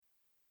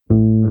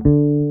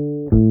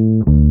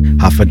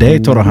Hafade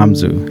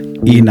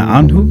Torohamzu, Ina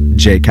Anhu,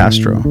 J.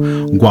 Castro,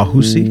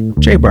 Guahusi,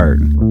 J.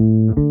 Bird.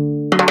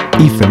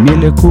 Y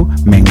familiaku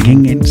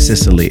Mengingen,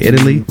 Sicily,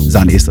 Italy,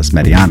 zan Islas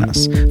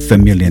Marianas,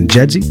 familian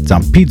Jeji,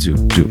 zan Pidzu,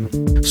 du.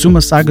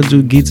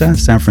 Sumasagadu Giza,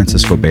 San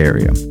Francisco Bay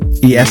Area.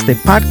 Y este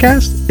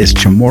podcast is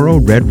Chamorro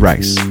Red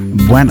Rice.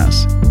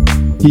 Buenas.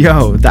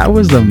 Yo, that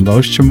was the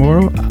most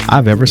Chamorro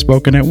I've ever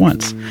spoken at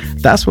once.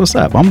 That's what's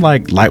up. I'm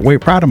like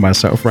lightweight proud of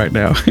myself right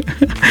now.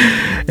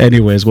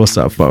 Anyways, what's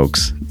up,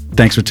 folks?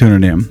 Thanks for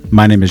tuning in.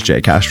 My name is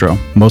Jay Castro.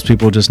 Most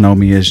people just know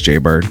me as Jay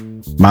Bird.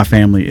 My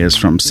family is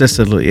from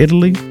Sicily,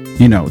 Italy.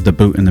 You know, the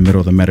boot in the middle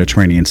of the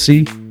Mediterranean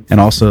Sea,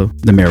 and also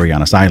the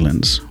Marianas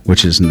Islands,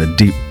 which is in the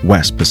deep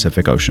West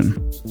Pacific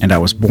Ocean. And I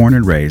was born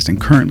and raised and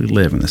currently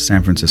live in the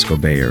San Francisco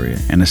Bay Area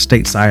in a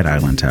stateside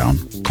island town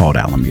called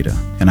Alameda,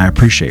 and I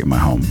appreciate my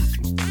home.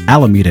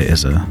 Alameda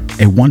is a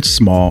once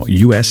small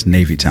U.S.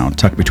 Navy town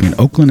tucked between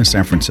Oakland and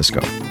San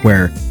Francisco,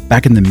 where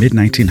back in the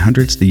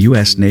mid-1900s, the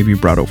U.S. Navy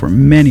brought over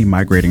many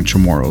migrating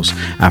Chamorros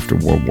after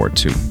World War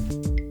II.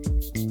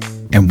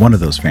 And one of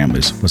those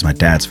families was my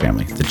dad's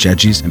family, the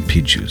Jejis and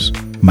Pidjus.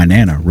 My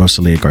nana,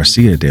 Rosalia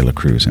Garcia de la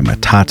Cruz, and my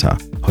tata,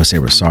 Jose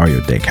Rosario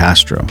de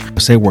Castro.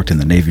 Jose worked in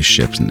the Navy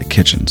ships in the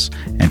kitchens,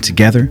 and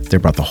together they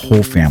brought the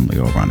whole family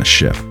over on a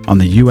ship on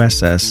the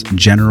USS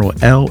General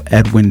L.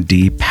 Edwin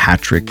D.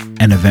 Patrick,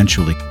 and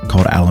eventually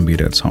called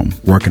Alameda its home,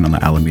 working on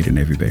the Alameda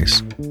Navy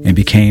base, and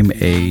became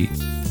a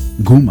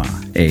Guma,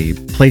 a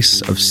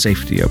place of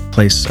safety, a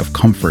place of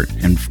comfort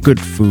and good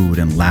food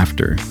and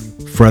laughter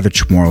for other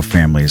Chamorro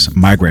families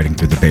migrating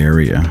through the Bay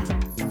Area.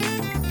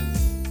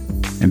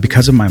 And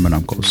because of my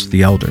manuncles,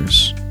 the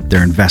elders,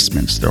 their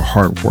investments, their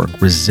hard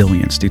work,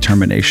 resilience,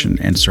 determination,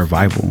 and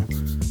survival,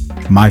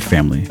 my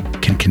family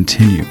can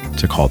continue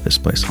to call this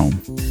place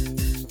home.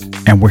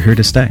 And we're here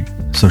to stay.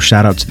 So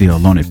shout out to the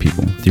Ohlone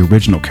people, the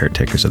original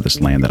caretakers of this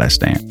land that I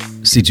stand.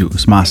 Siju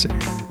Usmase,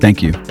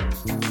 thank you.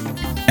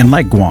 And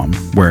like Guam,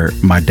 where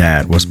my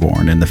dad was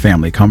born and the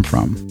family come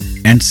from,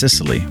 and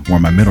Sicily, where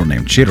my middle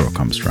name Chiro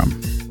comes from,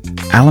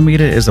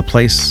 Alameda is a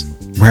place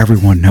where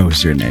everyone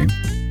knows your name,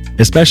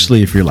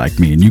 especially if you're like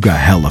me and you got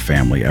hella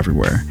family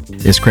everywhere.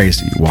 It's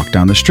crazy. You walk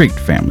down the street,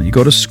 family. You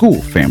go to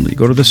school, family. You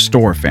go to the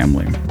store,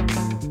 family.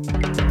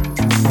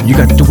 You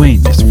got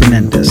Duenas,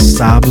 Fernandez,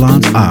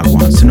 Sablons,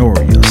 Aguan,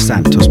 Tenorio,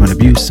 Santos,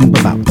 Manabu,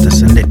 Simbabauta,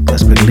 San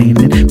Nicolas,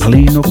 Paglini,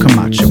 Paulino,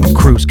 Camacho, and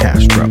Cruz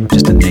Castro,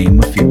 just to name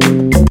a few.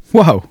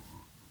 Whoa,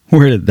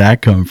 where did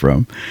that come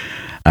from?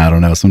 I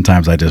don't know.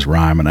 Sometimes I just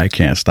rhyme and I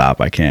can't stop.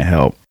 I can't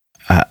help.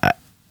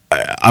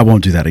 I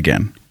won't do that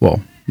again.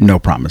 Well, no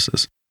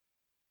promises.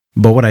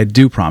 But what I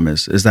do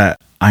promise is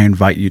that I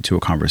invite you to a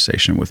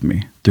conversation with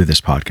me through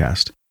this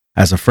podcast.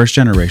 As a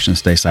first-generation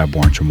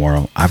stateside-born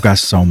Chamorro, I've got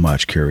so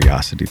much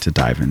curiosity to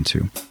dive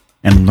into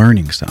and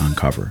learnings to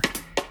uncover.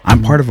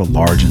 I'm part of a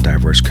large and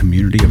diverse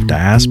community of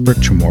diasporic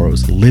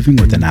Chamorros living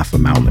within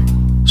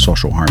Afamaulic,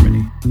 social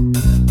harmony.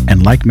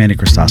 And like Manny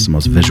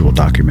Cristostomo's visual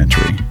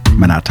documentary,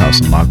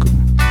 Manataos and Lagu,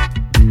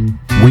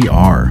 we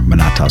are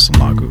Manataos and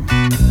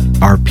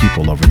Lagu, our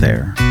people over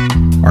there,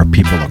 our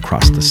people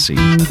across the sea.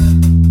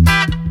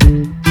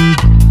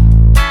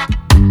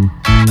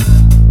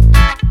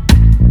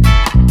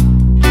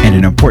 And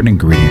an important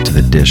ingredient to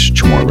the dish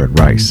Chamorro Red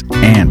Rice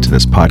and to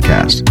this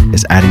podcast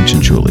is adding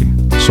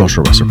chinchuli,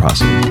 social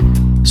reciprocity.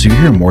 So you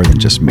hear more than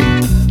just me.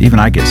 Even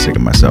I get sick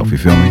of myself, you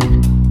feel me?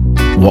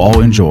 We'll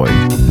all enjoy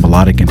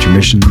melodic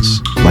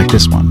intermissions like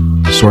this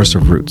one, Source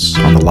of Roots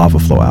on the Lava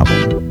Flow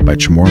album by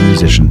Chamorro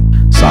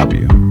musician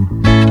Sabio.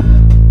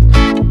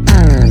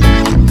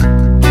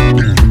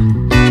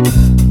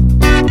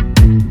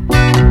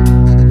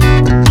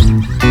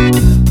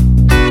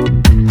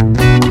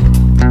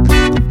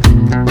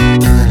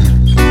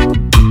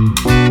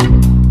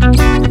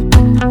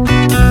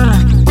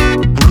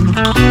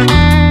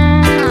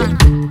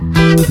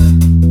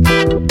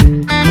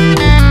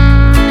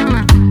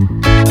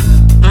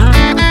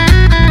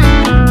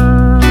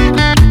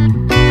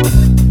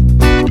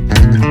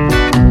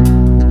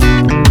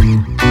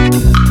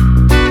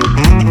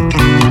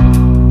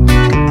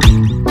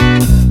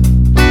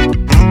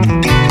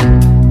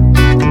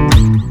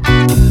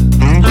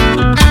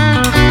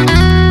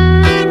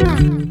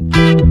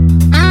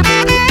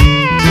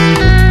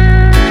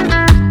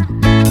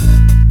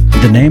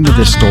 The name of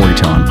this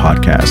storytelling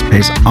podcast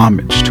pays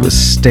homage to a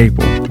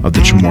staple of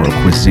the Chamorro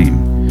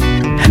cuisine,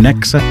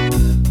 Henexa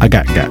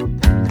Agagat.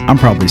 I'm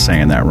probably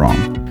saying that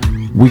wrong.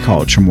 We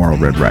call it Chamorro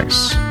Red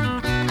Rice.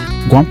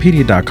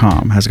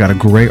 Guampedia.com has got a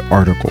great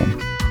article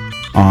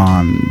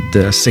on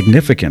the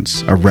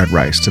significance of red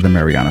rice to the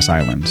Marianas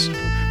Islands,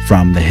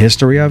 from the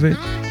history of it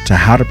to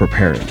how to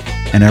prepare it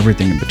and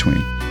everything in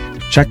between.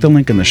 Check the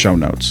link in the show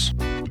notes.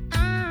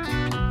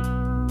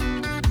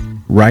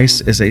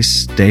 Rice is a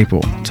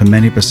staple to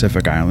many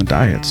Pacific Island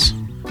diets,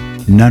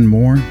 none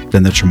more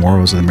than the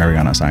Chamorros of the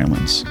Marianas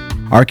Islands.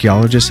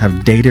 Archaeologists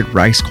have dated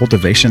rice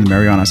cultivation in the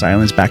Marianas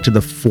Islands back to the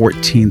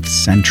 14th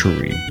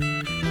century.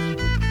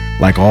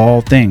 Like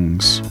all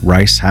things,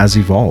 rice has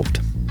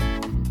evolved.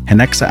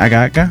 Henexa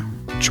Agaga,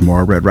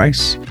 Chamorro Red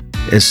Rice,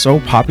 is so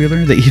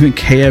popular that even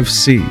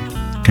KFC,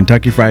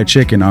 Kentucky Fried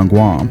Chicken on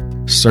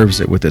Guam, serves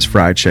it with its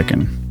fried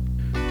chicken.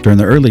 During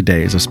the early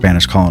days of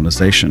Spanish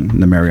colonization in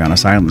the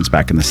Marianas Islands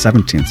back in the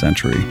 17th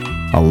century,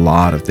 a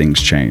lot of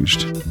things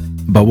changed.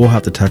 But we'll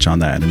have to touch on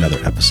that in another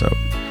episode.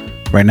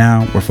 Right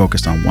now, we're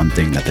focused on one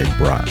thing that they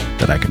brought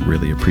that I can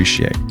really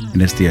appreciate,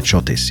 and it's the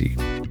achote seed.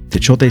 The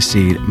achote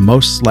seed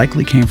most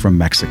likely came from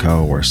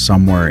Mexico or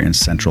somewhere in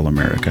Central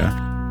America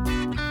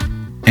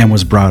and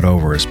was brought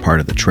over as part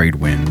of the trade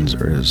winds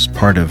or as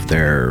part of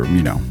their,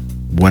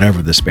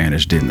 whatever the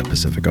Spanish did in the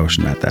Pacific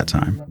Ocean at that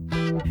time.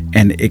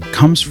 And it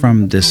comes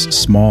from this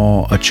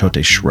small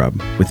achote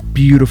shrub with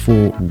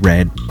beautiful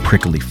red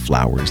prickly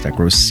flowers that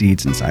grow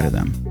seeds inside of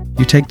them.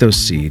 You take those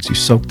seeds, you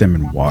soak them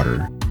in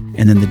water,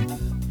 and then the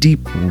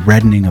deep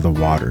reddening of the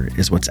water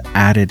is what's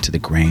added to the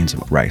grains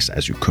of rice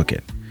as you cook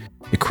it.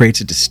 It creates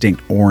a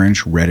distinct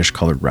orange, reddish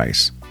colored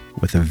rice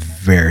with a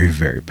very,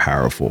 very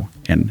powerful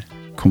and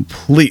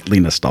completely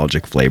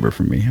nostalgic flavor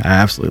for me. I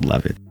absolutely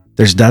love it.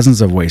 There's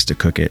dozens of ways to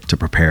cook it, to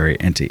prepare it,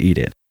 and to eat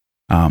it.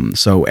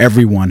 So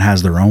everyone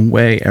has their own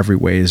way. Every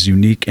way is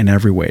unique and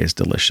every way is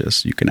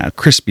delicious. You can add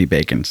crispy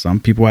bacon.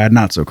 Some people add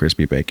not so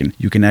crispy bacon.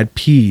 You can add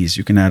peas.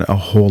 You can add a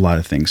whole lot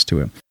of things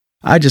to it.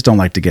 I just don't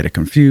like to get it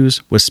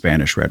confused with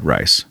Spanish red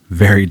rice.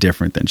 Very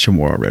different than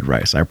Chamorro red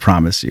rice, I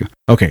promise you.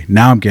 Okay,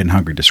 now I'm getting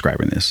hungry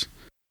describing this.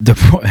 The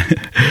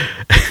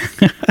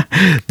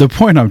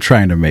point I'm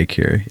trying to make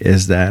here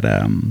is that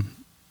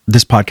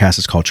this podcast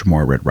is called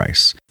Chamorro Red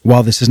Rice.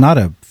 While this is not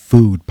a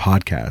food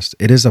podcast,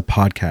 it is a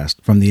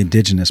podcast from the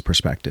indigenous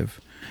perspective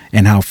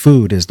and how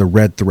food is the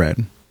red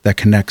thread that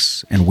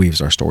connects and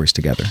weaves our stories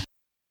together.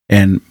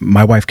 And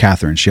my wife,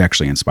 Catherine, she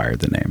actually inspired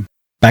the name.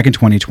 Back in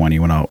 2020,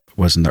 when I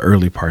was in the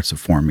early parts of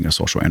forming a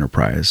social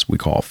enterprise we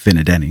call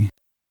Finadeni,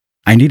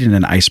 I needed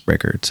an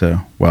icebreaker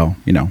to,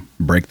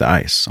 break the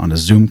ice on a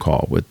Zoom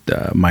call with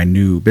my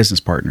new business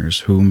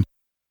partners whom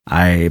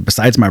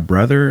besides my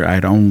brother,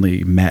 I'd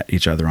only met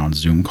each other on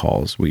Zoom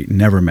calls. We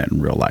never met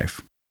in real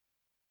life.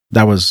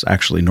 That was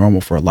actually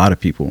normal for a lot of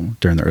people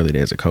during the early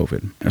days of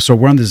COVID. So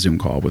we're on this Zoom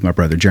call with my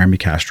brother, Jeremy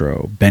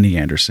Castro, Benny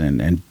Anderson,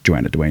 and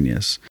Joanna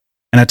Duenas.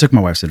 And I took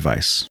my wife's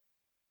advice.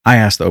 I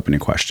asked the opening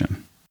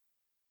question.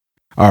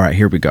 All right,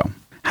 here we go.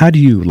 How do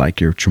you like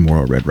your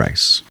Chamorro red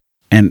rice?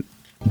 And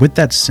with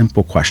that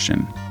simple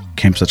question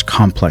came such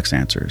complex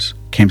answers,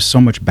 came so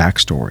much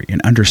backstory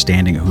and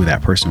understanding of who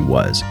that person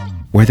was,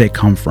 where they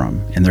come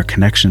from, and their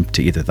connection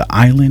to either the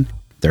island,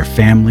 their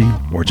family,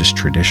 or just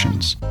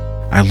traditions.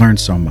 I learned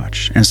so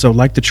much. And so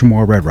like the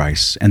Chamorro red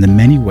rice and the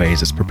many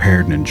ways it's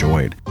prepared and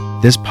enjoyed,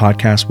 this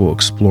podcast will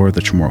explore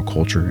the Chamorro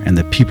culture and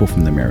the people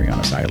from the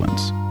Marianas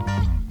Islands.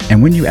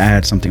 And when you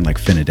add something like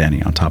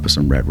Finadeni on top of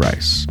some red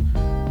rice,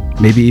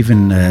 maybe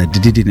even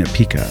Dididina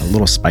Pica, a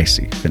little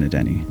spicy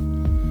Finadeni,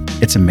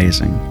 it's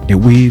amazing. It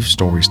weaves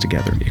stories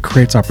together. It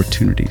creates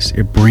opportunities.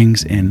 It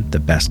brings in the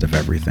best of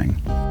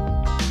everything.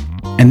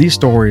 And these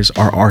stories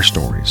are our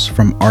stories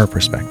from our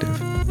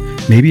perspective.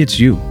 Maybe it's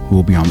you who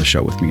will be on the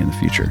show with me in the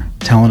future,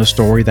 telling a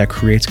story that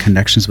creates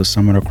connections with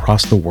someone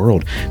across the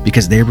world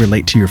because they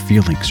relate to your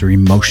feelings or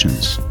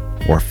emotions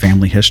or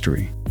family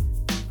history.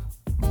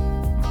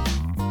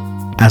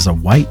 As a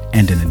white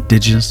and an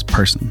indigenous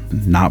person,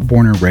 not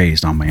born and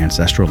raised on my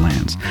ancestral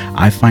lands,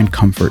 I find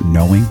comfort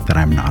knowing that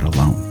I'm not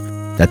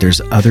alone, that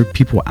there's other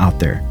people out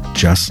there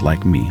just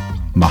like me,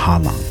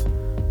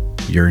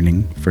 Mahalan,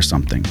 yearning for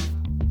something.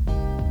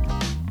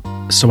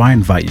 So I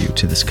invite you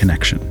to this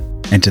connection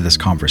and to this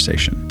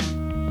conversation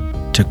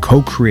to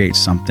co-create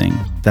something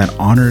that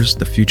honors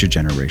the future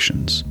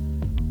generations,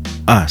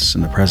 us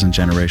in the present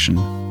generation,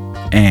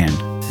 and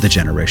the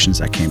generations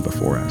that came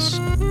before us.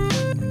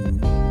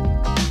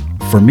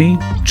 For me,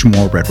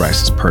 Chamorro red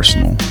rice is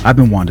personal. I've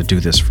been wanting to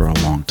do this for a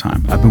long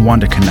time. I've been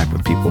wanting to connect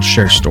with people,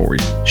 share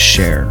stories,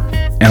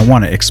 and I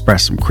want to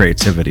express some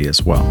creativity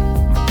as well.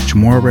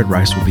 Chamorro red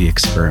rice will be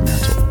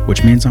experimental,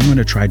 which means I'm going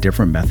to try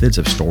different methods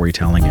of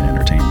storytelling and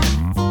entertainment.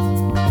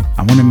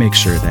 I want to make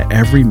sure that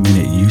every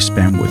minute you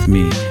spend with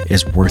me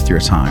is worth your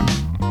time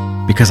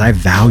because I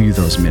value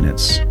those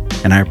minutes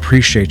and I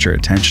appreciate your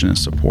attention and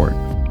support.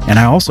 And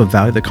I also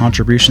value the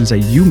contributions that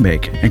you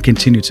make and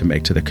continue to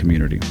make to the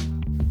community.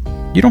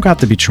 You don't got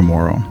to be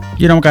Chamorro.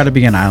 You don't got to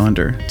be an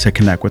islander to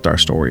connect with our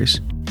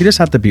stories. You just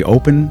have to be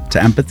open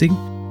to empathy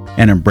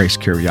and embrace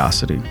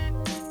curiosity.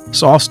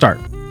 So I'll start.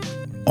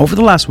 Over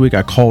the last week,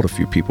 I called a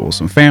few people,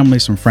 some family,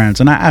 some friends,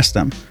 and I asked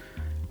them,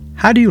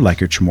 how do you like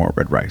your Chamorro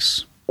red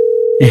rice?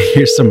 And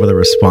here's some of the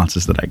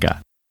responses that I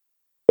got.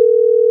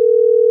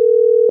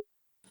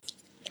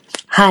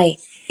 Hi,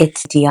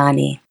 it's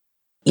Diani,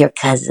 your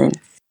cousin.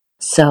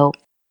 So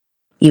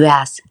you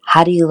asked,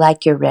 how do you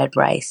like your red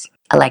rice?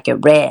 I like it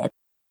red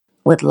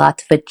with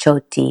lots of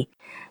achote,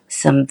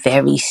 some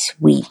very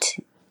sweet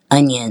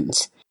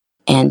onions,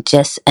 and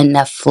just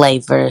enough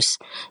flavors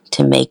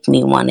to make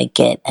me want to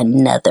get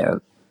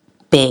another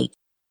big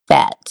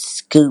fat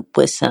scoop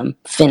with some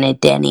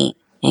Finadeni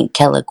and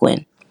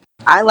Kelaguen.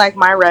 I like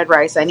my red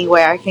rice any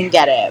way I can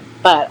get it,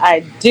 but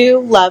I do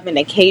love an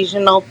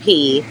occasional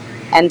pea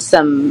and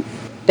some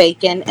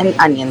bacon and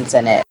onions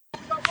in it.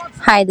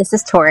 Hi, this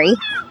is Tori.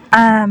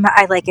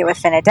 I like it with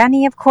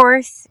Finadeni, of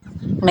course.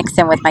 Mixed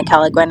in with my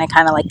Calaguin. I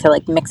kind of like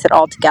to mix it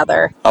all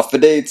together.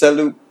 Afade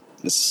Telu,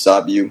 this is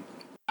Sabu.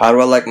 How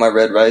do I like my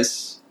red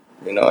rice?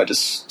 I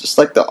just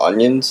like the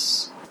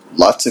onions.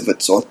 Lots of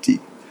it salty.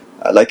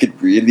 I like it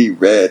really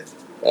red.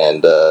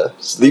 And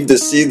just leave the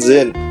seeds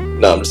in.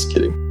 No, I'm just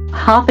kidding.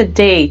 Half a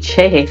day,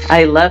 Che.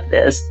 I love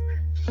this.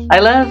 I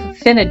love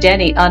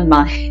Finadeni on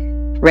my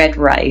red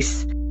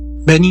rice.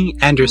 Benny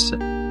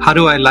Anderson. How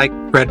do I like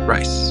red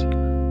rice?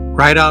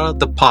 Right out of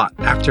the pot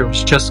after it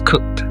was just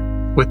cooked,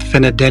 with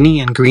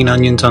Finadeni and green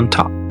onions on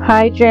top.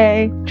 Hi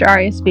Jay,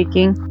 Jaria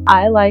speaking.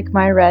 I like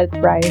my red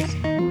rice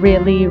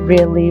really,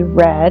 really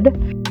red,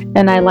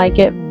 and I like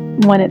it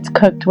when it's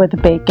cooked with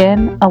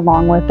bacon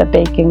along with the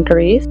bacon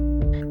grease.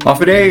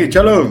 Afade,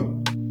 chalo.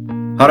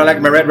 How do I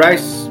like my red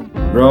rice?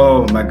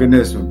 Bro, my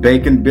goodness, with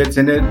bacon bits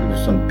in it, with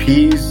some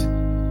peas.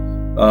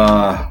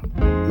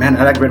 Man,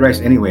 I like red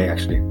rice anyway,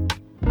 actually.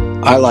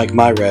 I like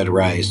my red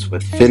rice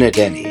with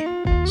Finadeni,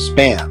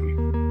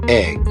 spam,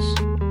 eggs,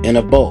 in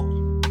a bowl,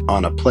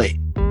 on a plate.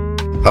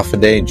 Half a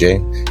day, Jay.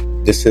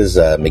 This is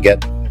Miguel,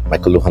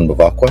 Makuluhan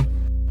Bavakwa.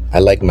 I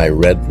like my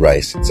red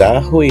rice.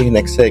 Zahui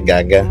nexe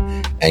gaga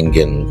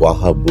angin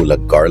waha bula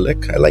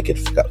garlic. I like it.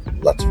 It's got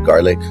lots of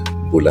garlic,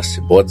 bula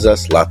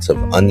sibodzas, lots of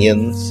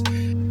onions.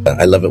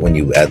 I love it when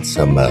you add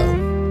some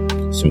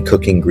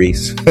cooking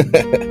grease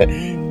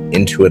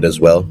into it as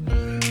well.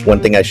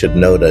 One thing I should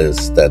note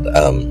is that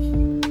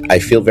I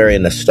feel very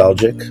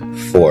nostalgic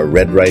for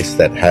red rice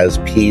that has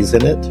peas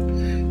in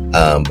it,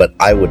 but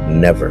I would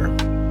never,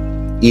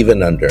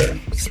 even under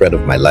threat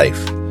of my life,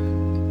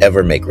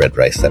 ever make red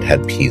rice that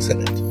had peas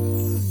in it.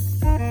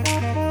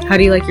 How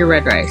do you like your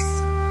red rice?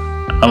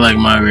 I like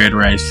my red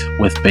rice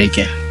with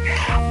bacon.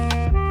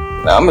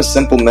 Now, I'm a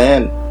simple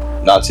man,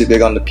 not too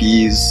big on the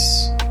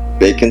peas.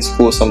 Bacon's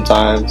cool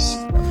sometimes.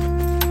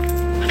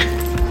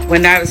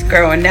 When I was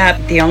growing up,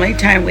 the only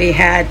time we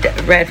had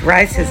red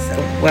rice is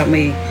when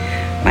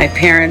my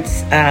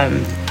parents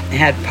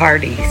had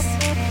parties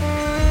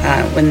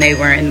when they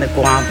were in the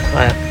Guam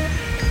Club.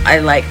 I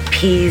like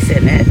peas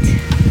in it.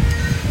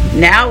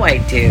 Now I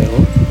do,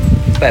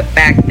 but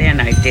back then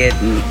I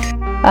didn't.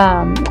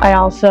 I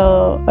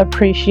also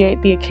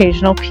appreciate the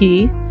occasional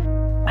pea.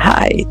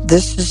 Hi,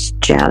 this is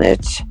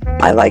Janet.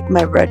 I like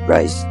my red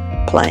rice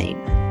plain.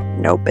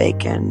 No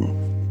bacon,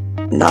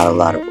 not a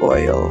lot of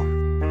oil.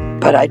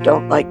 But I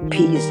don't like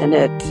peas in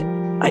it.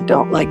 I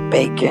don't like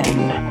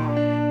bacon.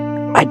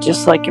 I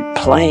just like it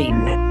plain,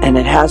 and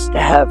it has to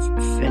have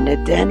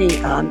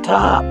Finadeni on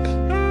top.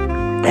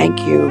 Thank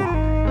you.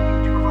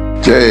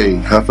 Jay,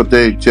 half a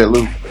day,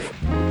 Chelu.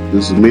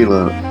 This is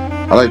Mila.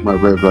 I like my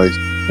red rice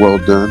well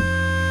done.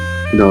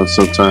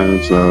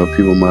 Sometimes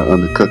people might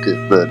undercook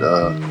it, but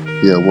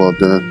yeah, well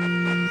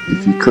done.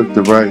 If you cook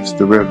the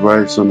red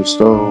rice on the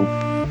stove,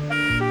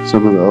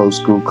 some of the old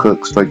school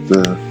cooks like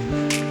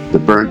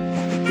the burnt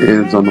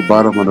ends on the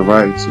bottom of the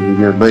rice, and if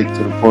you're late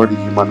to the party,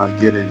 you might not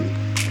get any.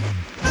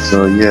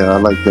 So yeah, I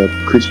like that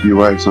crispy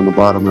rice on the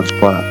bottom of the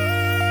pot.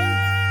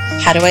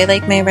 How do I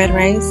like my red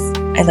rice?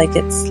 I like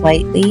it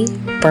slightly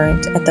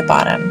burnt at the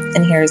bottom,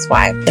 and here's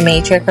why. The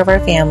matriarch of our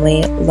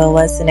family,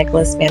 Lola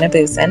Nicholas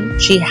Manabusan,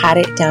 she had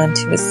it down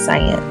to a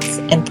science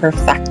and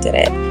perfected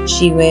it.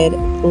 She would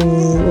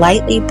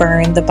lightly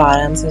burn the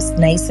bottoms, it was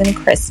nice and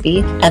crispy,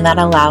 and that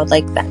allowed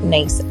that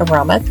nice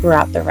aroma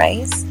throughout the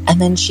rice.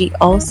 And then she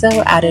also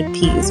added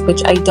peas,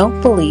 which I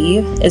don't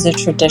believe is a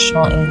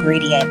traditional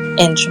ingredient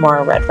in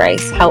Chamorro red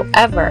rice.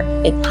 However,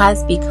 it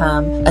has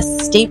become a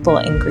staple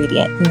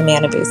ingredient in the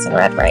Manabusan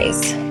red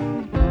rice.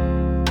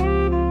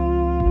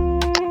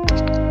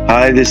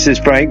 Hi, this is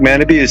Frank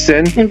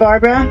Manabusan. And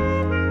Barbara.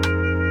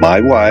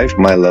 My wife,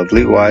 my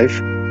lovely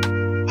wife.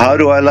 How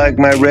do I like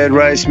my red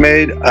rice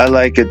made? I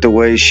like it the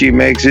way she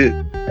makes it.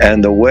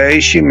 And the way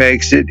she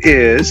makes it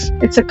is...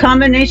 It's a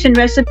combination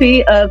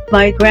recipe of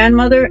my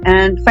grandmother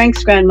and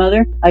Frank's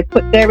grandmother. I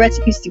put their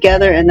recipes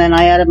together and then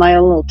I added my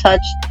own little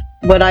touch.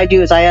 What I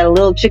do is I add a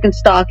little chicken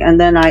stock and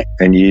then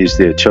And you use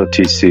the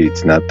achoti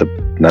seeds, not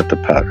the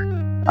powder.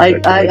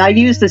 I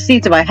use the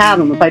seeds if I have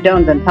them. If I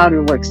don't, then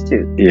powder works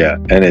too. Yeah,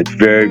 and it's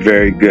very,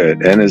 very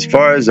good. And as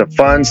far as a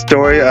fun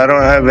story, I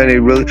don't have any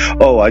really...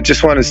 Oh, I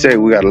just want to say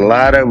we got a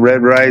lot of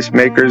red rice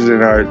makers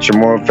in our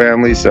Chamorro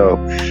family, so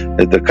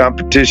the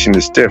competition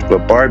is stiff,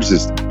 but Barb's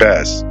is the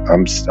best.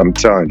 I'm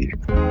telling you.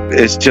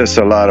 It's just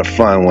a lot of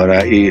fun when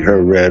I eat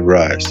her red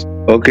rice.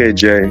 Okay,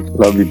 Jay.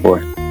 Love you, boy.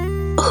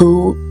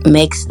 Who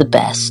makes the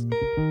best?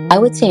 I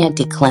would say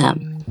Auntie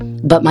Clem,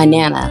 but my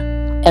Nana.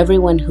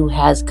 Everyone who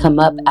has come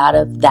up out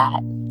of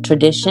that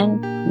tradition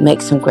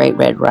makes some great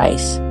red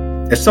rice.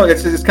 It's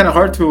kind of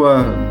hard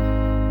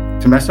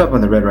to mess up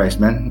on the red rice,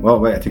 man. Well,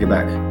 wait, I take it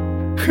back.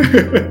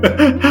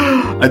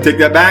 I take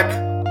that back.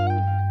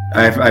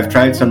 I've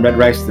tried some red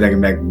rice that I'm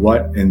like,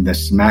 what in the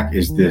smack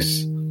is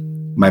this?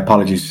 My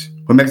apologies.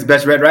 Who makes the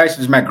best red rice?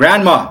 It's my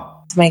grandma.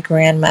 It's my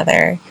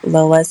grandmother,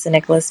 Lola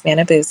Nicholas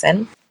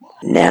Manabusan.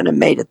 Nana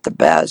made it the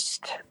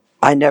best.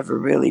 I never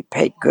really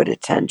paid good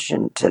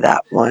attention to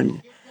that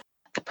one.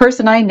 The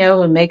person I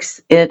know who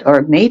makes it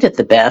or made it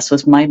the best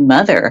was my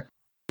mother.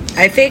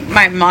 I think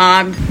my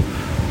mom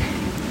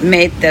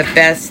made the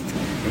best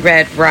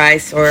red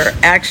rice, or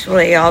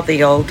actually all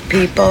the old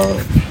people,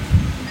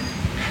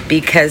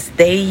 because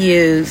they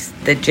use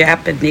the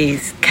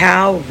Japanese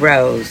cow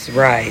rose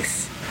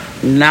rice,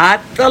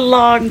 not the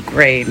long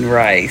grain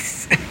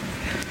rice.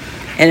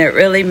 And it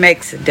really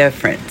makes a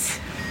difference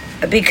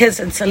because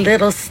it's a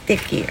little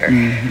stickier.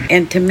 Mm-hmm.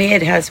 And to me,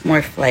 it has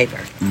more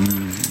flavor.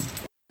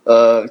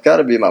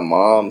 Gotta be my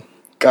mom.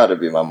 Gotta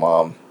be my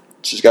mom.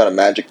 She's got a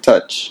magic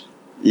touch.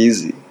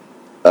 Easy.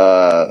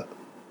 The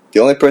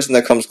only person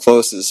that comes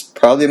close is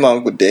probably my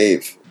Uncle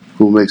Dave.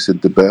 Who makes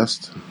it the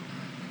best?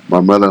 My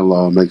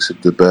mother-in-law makes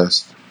it the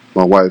best.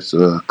 My wife's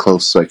a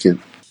close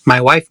second. My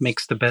wife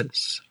makes the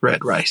best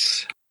red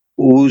rice.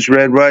 Whose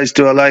red rice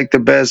do I like the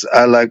best?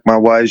 I like my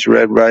wife's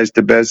red rice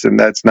the best, and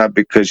that's not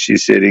because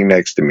she's sitting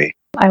next to me.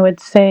 I would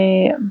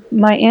say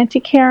my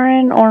Auntie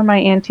Karen or my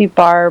Auntie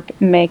Barb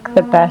make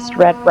the best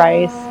red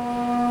rice.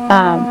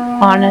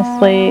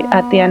 Honestly,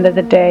 at the end of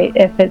the day,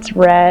 if it's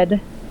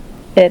red,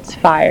 it's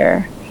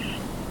fire.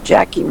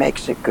 Jackie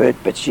makes it good,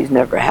 but she's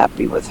never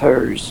happy with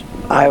hers.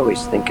 I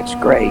always think it's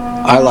great.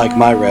 I like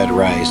my red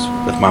rice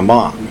with my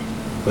mom,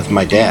 with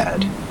my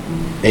dad,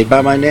 made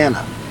by my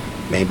Nana,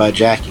 made by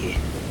Jackie,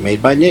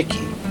 made by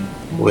Nikki,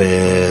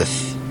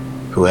 with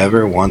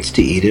whoever wants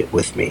to eat it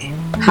with me.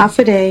 Half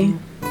a day.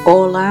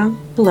 Hola.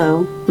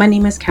 Hello. My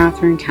name is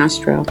Catherine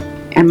Castro,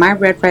 and my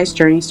red rice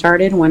journey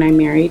started when I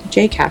married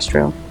Jay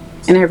Castro.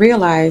 And I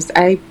realized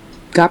I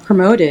got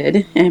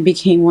promoted and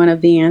became one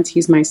of the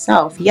aunties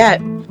myself. Yet,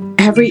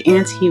 every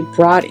auntie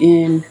brought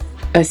in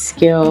a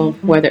skill,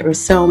 whether it was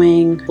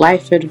sewing,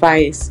 life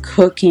advice,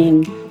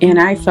 cooking,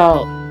 and I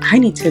felt I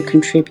need to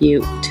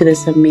contribute to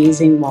this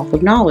amazing wealth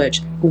of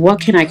knowledge. What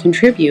can I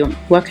contribute?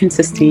 What can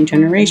sustain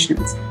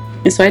generations?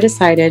 And so I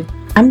decided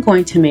I'm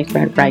going to make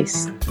red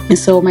rice. And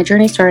so my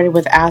journey started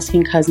with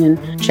asking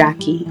cousin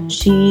Jackie.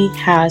 She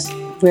has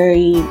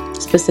very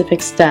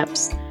specific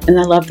steps, and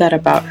I love that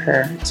about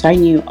her. So I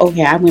knew,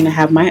 okay, I'm going to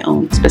have my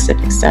own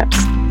specific steps.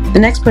 The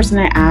next person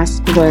I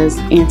asked was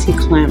Auntie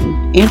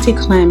Clem. Auntie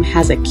Clem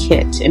has a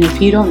kit, and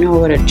if you don't know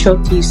what a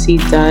chote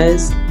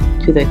does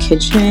to the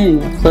kitchen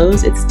and your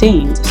clothes, it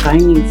stains. So I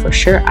knew for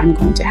sure I'm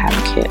going to have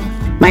a kit.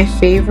 My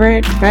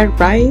favorite red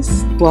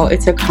rice, well,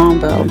 it's a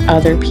combo.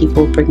 Other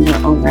people bring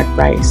their own red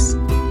rice.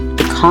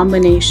 The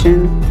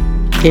combination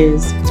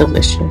is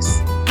delicious.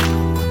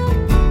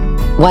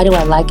 Why do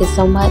I like it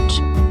so much?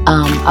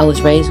 I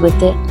was raised with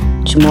it.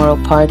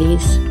 Chamorro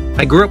parties.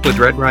 I grew up with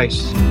red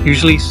rice,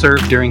 usually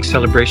served during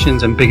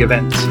celebrations and big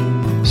events.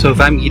 So if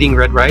I'm eating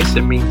red rice,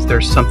 it means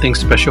there's something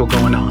special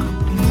going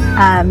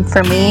on.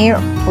 For me,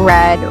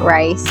 red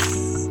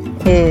rice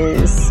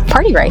is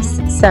party rice.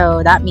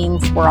 So that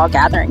means we're all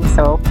gathering.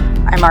 So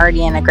I'm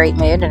already in a great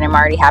mood and I'm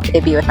already happy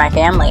to be with my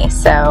family.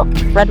 So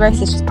red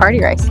rice is just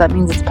party rice. So that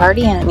means it's a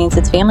party and it means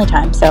it's family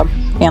time. So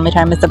family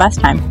time is the best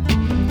time.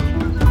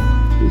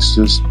 It's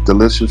just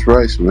delicious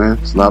rice, man.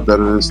 It's a lot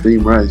better than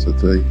steamed rice, I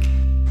tell you.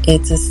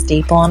 It's a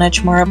staple on a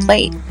Chamorro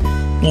plate.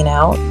 You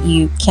know,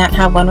 you can't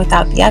have one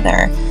without the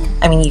other.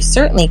 I mean, you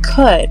certainly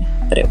could,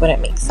 but it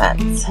wouldn't make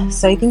sense.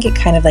 So I think it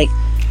kind of like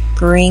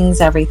brings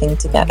everything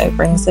together,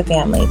 brings the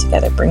family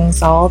together,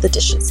 brings all the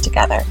dishes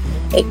together.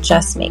 It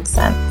just makes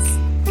sense.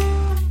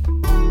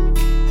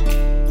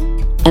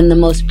 And the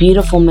most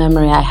beautiful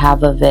memory I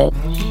have of it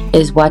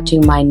is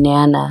watching my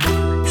Nana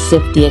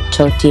sift the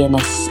achoti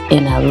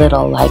in a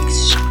little like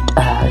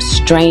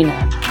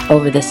strainer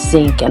over the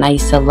sink, and I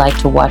used to like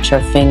to watch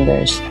her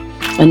fingers.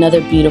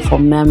 Another beautiful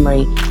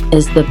memory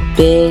is the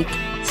big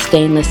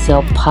stainless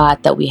steel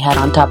pot that we had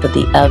on top of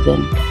the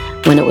oven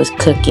when it was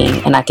cooking,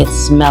 and I could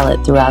smell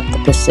it throughout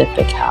the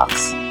Pacific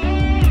house.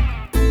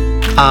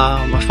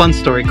 A fun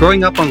story.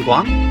 Growing up on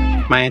Guam,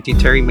 my Auntie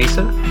Terry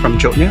Mesa from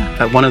Jotnia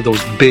had one of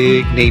those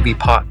big Navy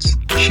pots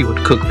she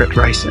would cook red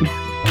rice in.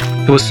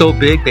 It was so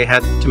big they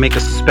had to make a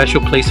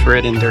special place for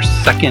it in their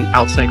second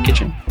outside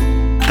kitchen.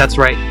 That's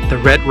right, the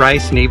red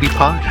rice Navy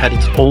pot had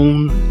its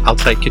own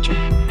outside kitchen.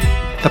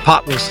 The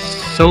pot was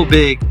so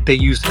big they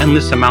used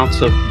endless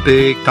amounts of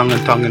big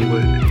tongan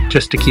wood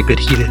just to keep it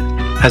heated.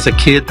 As a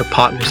kid, the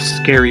pot was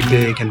scary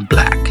big and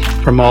black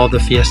from all the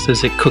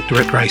fiestas it cooked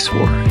red rice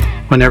for.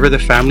 Whenever the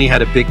family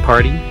had a big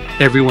party,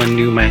 everyone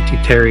knew my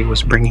Auntie Terry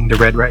was bringing the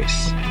red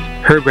rice.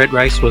 Her red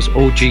rice was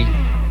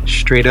OG,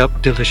 straight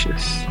up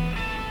delicious.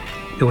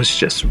 It was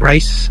just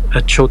rice,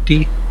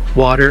 achoti,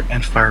 water,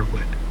 and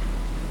firewood.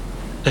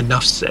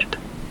 Enough said.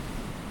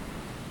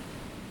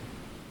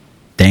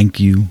 Thank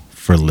you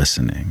for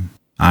listening.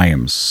 I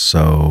am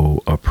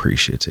so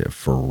appreciative,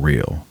 for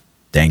real.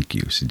 Thank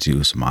you,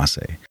 Sijiu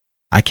Samase.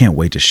 I can't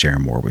wait to share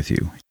more with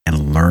you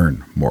and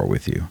learn more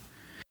with you.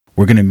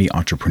 We're going to meet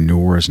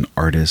entrepreneurs and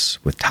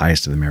artists with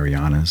ties to the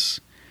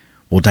Marianas.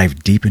 We'll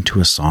dive deep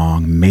into a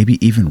song,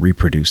 maybe even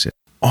reproduce it,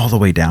 all the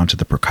way down to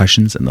the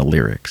percussions and the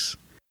lyrics.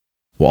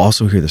 We'll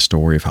also hear the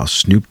story of how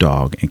Snoop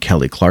Dogg and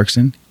Kelly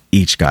Clarkson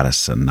each got a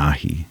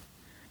Sanahi.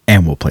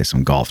 And we'll play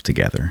some golf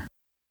together.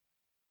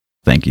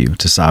 Thank you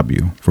to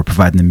Sabu for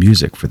providing the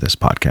music for this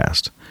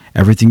podcast.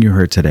 Everything you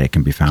heard today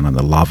can be found on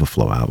the Lava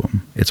Flow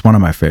album. It's one of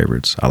my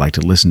favorites. I like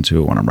to listen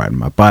to it when I'm riding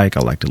my bike.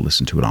 I like to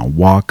listen to it on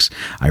walks.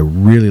 I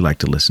really like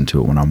to listen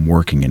to it when I'm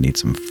working and need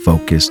some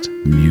focused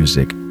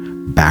music,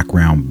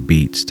 background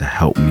beats to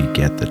help me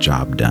get the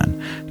job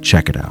done.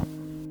 Check it out.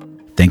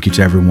 Thank you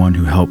to everyone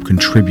who helped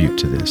contribute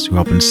to this, who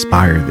helped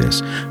inspire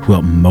this, who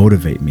helped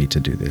motivate me to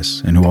do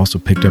this, and who also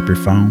picked up your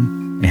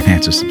phone and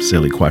answered some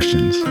silly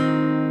questions.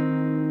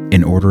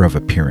 In order of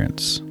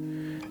appearance,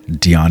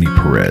 Diani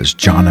Perez,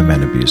 Jana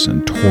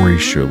Menabusen, Tori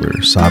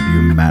Schuler,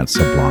 Sabu Matt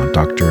Sablan,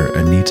 Dr.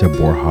 Anita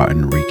Borja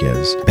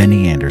Enriquez,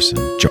 Benny Anderson,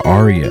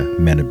 Jaaria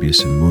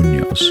Menabusen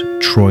Munoz,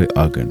 Troy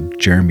Uggan,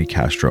 Jeremy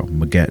Castro,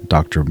 Maget,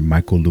 Dr.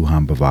 Michael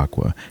Lujan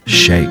Bavacqua,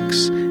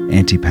 Shakes,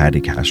 Auntie Patty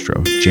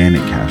Castro,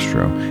 Janet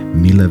Castro,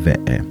 Mila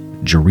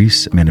Ve'e,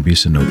 Jerice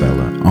Menabusen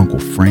Novella, Uncle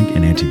Frank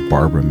and Auntie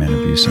Barbara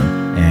Menabusen,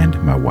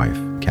 and my wife,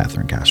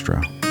 Catherine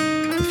Castro.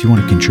 If you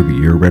want to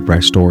contribute your red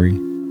rice story,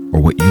 or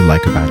what you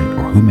like about it,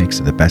 or who makes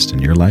it the best in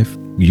your life,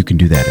 you can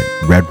do that at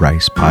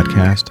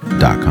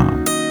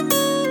redricepodcast.com.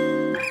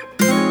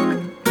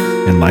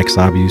 And like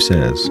Sabu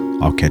says,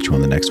 I'll catch you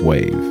on the next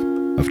wave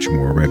of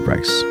Chamorro Red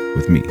Rice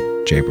with me,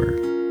 Jaybird.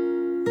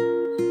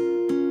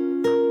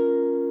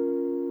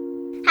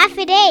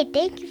 Happy day.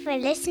 Thank you for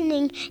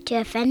listening to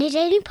Offended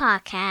Dating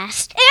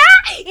Podcast.